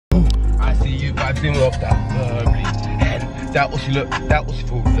didn't off that verbally. And that was she look, that was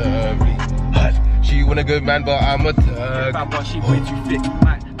full lovely. She want a good man, but I'm a thug. But she way too thick,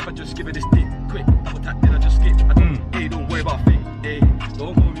 man. If I just give her this dick, quick. Put that in, I just skip. I don't, hey, don't worry about things, hey.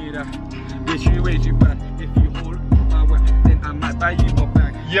 Don't call me that. Bitch, you way too bad. If you hold my work, then I might buy you a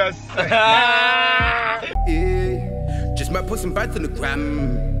bag. Yes. Just might put some bands on the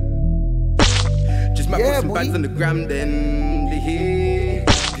gram. Just might put some bands on the gram, then they hear.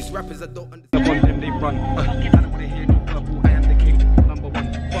 These rappers I don't understand. Upon them they run. I don't wanna hear no purple. I am the king, number one.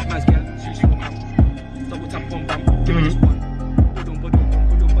 What man's girl? She got out. Double tap on bam. Give me this one.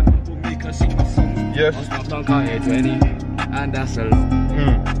 We'll make her sing my songs. Yes. I've done car here 20, and that's a lot.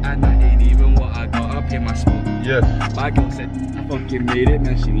 And that ain't even what I got up in my spot. Yes. My girl said, I fucking made it,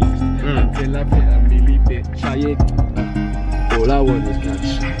 man, she leaves. Until I hit a milli bit, try it. All I want is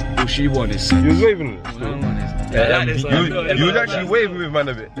cash. All she want is sex. You was waving it. All I want is you was actually waving with man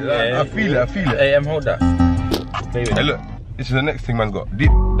a bit. I feel it. Hey, hold that. Hey, look. This is the next thing man's got.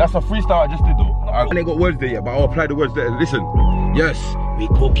 That's a freestyle I just did though. I ain't got words there yet, but I'll apply the words there. Listen. Yes. We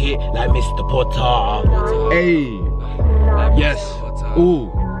cook it like Mr. Potter. Hey. Yes.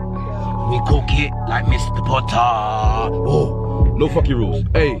 Ooh. We cook it like Mr. Potter. Oh. No fucking rules.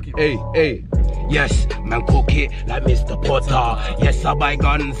 Hey, hey, hey. Yes, man, cook it like Mr. Potter. Yes, I buy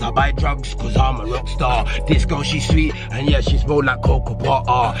guns, I buy drugs, cause I'm a rock star. This girl, she's sweet, and yeah, she smell like cocoa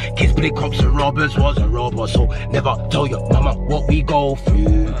butter. Kids play cops and robbers, was a robber, so never tell your mama what we go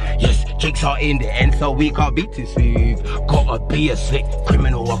through. Yes, chicks are in the end, so we can't be too smooth. Gotta be a slick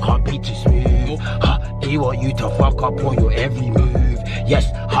criminal, I can't be too smooth. They want you to fuck up on your every move. Yes,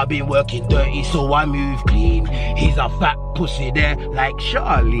 I've been working dirty, so I move clean. He's a fat pussy there, like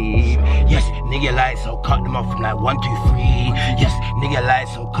Charlie. Yes, nigga lights, I'll cut them off from like 1, 2, 3. Yes, nigga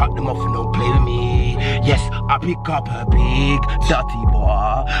lights, I'll cut them off and don't play with me. Yes, I pick up a big dirty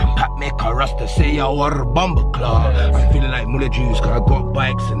bar. Pat make a rasta say I want a bumper claw. I'm feeling like Mullah Jews, cause I got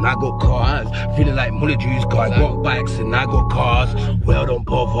bikes and I got cars. Feeling like Mullah Jews, cause I got bikes and I got cars. Well, don't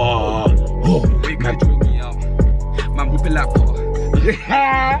bother. Oh, man, threw me out. Man, whip it like what? You do.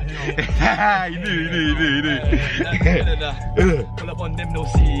 Pull up on them, no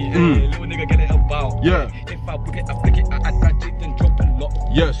see. Little nigga get it about. Yeah. If I whip it, I flick it, I add magic, then drop a lot.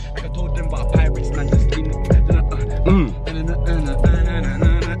 Yes. Like I told them about pirates, man, just lean it.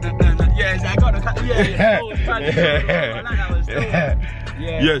 Yes, I got it. Yeah. I like that one still. Yeah.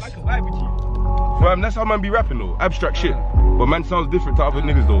 Yes. I can vibe with you. Fam, that's how man be rapping though. Abstract shit. But man sounds different to other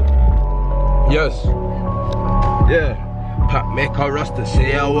niggas though. Yes. Yeah. Pat make a rasta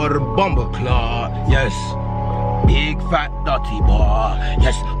say I want a bumper claw. Yes. Big fat dirty bar.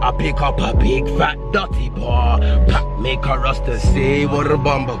 Yes, I pick up a big fat dirty bar. Pat make a rasta say what a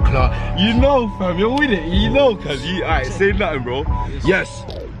bumper claw. You know fam, you're with it. You know cause you alright, say nothing bro. Yes.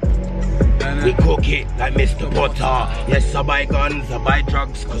 We cook it like Mr. Potter. Yes, I buy guns, I buy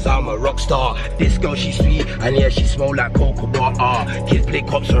drugs, cause I'm a rock star. This girl, she's sweet, and yeah, she smell like cocoa butter. Kids play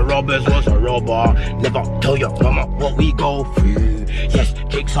cops and robbers, was a robber. Never tell your mama what we go through. Yes,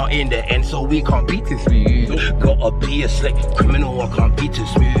 chicks are in the end, so we can't be too smooth. Gotta be a slick criminal, I can't be too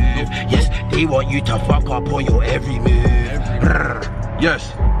smooth. Yes, they want you to fuck up on your every move.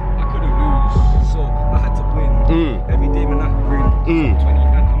 Yes. I couldn't lose, so I had to win. Every day, man, I grin. 20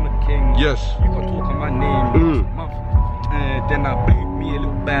 and I'm a king. Yes. You can talk on my name. Then I blew me a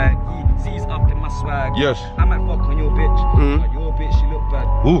little bag. Z's up in my swag. Yes. I might fuck on your bitch, but your bitch, she look bad.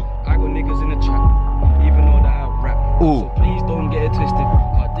 Ooh. I got niggas in the trap, even though that I rap. Ooh. So please don't get it twisted,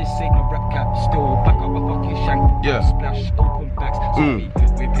 cause this ain't no rap cap. Still back up a fucking shank. Yeah. Splash, open backs. So we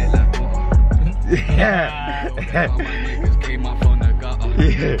whip it like butter. Yeah. All my niggas came up from the gutter.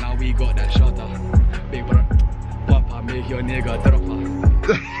 Yeah. Now we got that shutter. Big brother, Papa make your nigga drop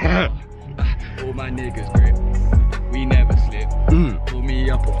her. All my niggas grip, we never slip. Pull me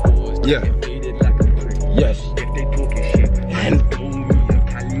up a force, yeah. Get faded like a brick. Yes. If they talking shit, and pull me a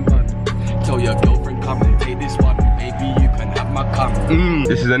Caliban. Tell your girlfriend come and take this one, maybe you can have my cum.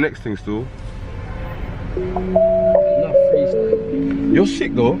 This is the next thing still. I love freestyle. You're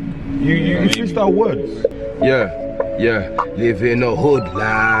sick though. You freestyle words. Yeah. Live in a hood life.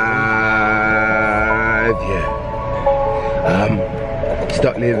 Yeah.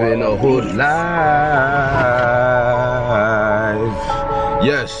 Stuck living a hood life.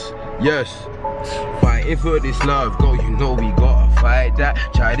 Yes. Fighting for this love, girl, you know we gotta fight that.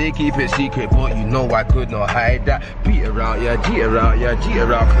 Try to keep it secret, but you know I could not hide that. Beat around, yeah, G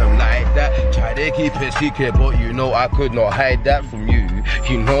around, come like that. Try to keep it secret, but you know I could not hide that from you.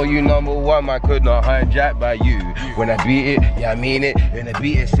 You know you number one, I could not hijack by you. When I beat it, yeah I mean it. When I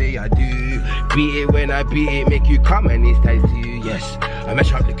beat it, say I do. Beat it when I beat it, make you come and it's time to. Yes, I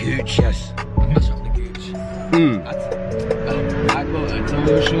mash up the gooch, yes. I got a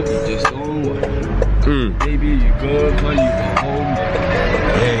toe shot, you just don't want it. Baby, you good, but you go home.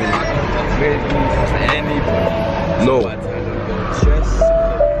 Hey, I don't fuck with you for anybody. No. So I tell them don't stress,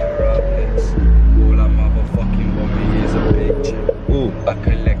 cover your outlets. All I motherfucking want me is a big check. I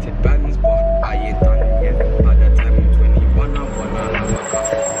collected bands, but I ain't done yet. By the time I'm 21, I wanna have a cup.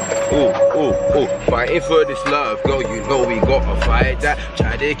 Fighting for this love, girl, you know we gotta fight that.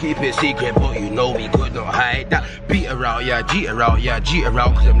 Try to keep it secret, but you know we could not hide that. Beat her out, yeah, cheat her out, yeah, cheat her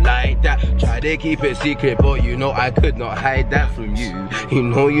out, cause I'm like that. Try to keep it secret, but you know I could not hide that from you. You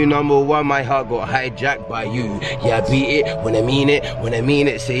know you number one, my heart got hijacked by you. Yeah, beat it when I mean it, when I mean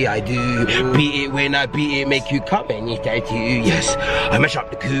it, say I do. Beat it when I beat it, make you come and you start to, yes. I mash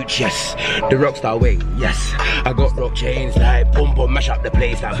up the cooch, yes. The rockstar way, yes. I got rock chains like boom boom, mash up the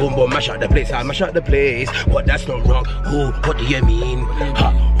place, like boom boom, mash up the place, I mash up the place. But that's not wrong. Who? What do you mean?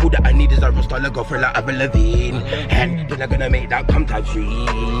 Who that I need is a roster, go for like Avril Lavigne. And then I'm gonna make that come times 3,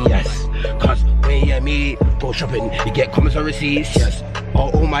 yes. Cause when you meet, go shopping, you get commissary receipts, yes.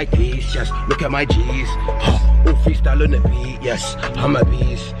 All my keys, yes. Look at my G's. All freestyle on the beat, yes. I'm a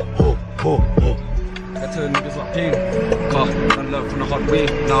beast. I tell niggas what pain. God, I learned from the hard way.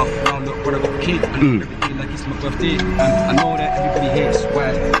 Now look what I got the kid. And everything like it's my birthday. And I know that everybody hates.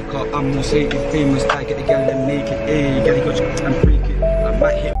 Why? Cause I'm most hated, famous. I get the girl and naked. Ayy, get the coach and break it. I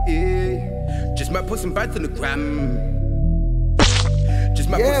might hit. Just might put some bands on the gram. Just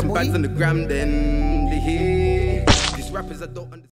might put some bands on the gram then. These rappers I don't understand.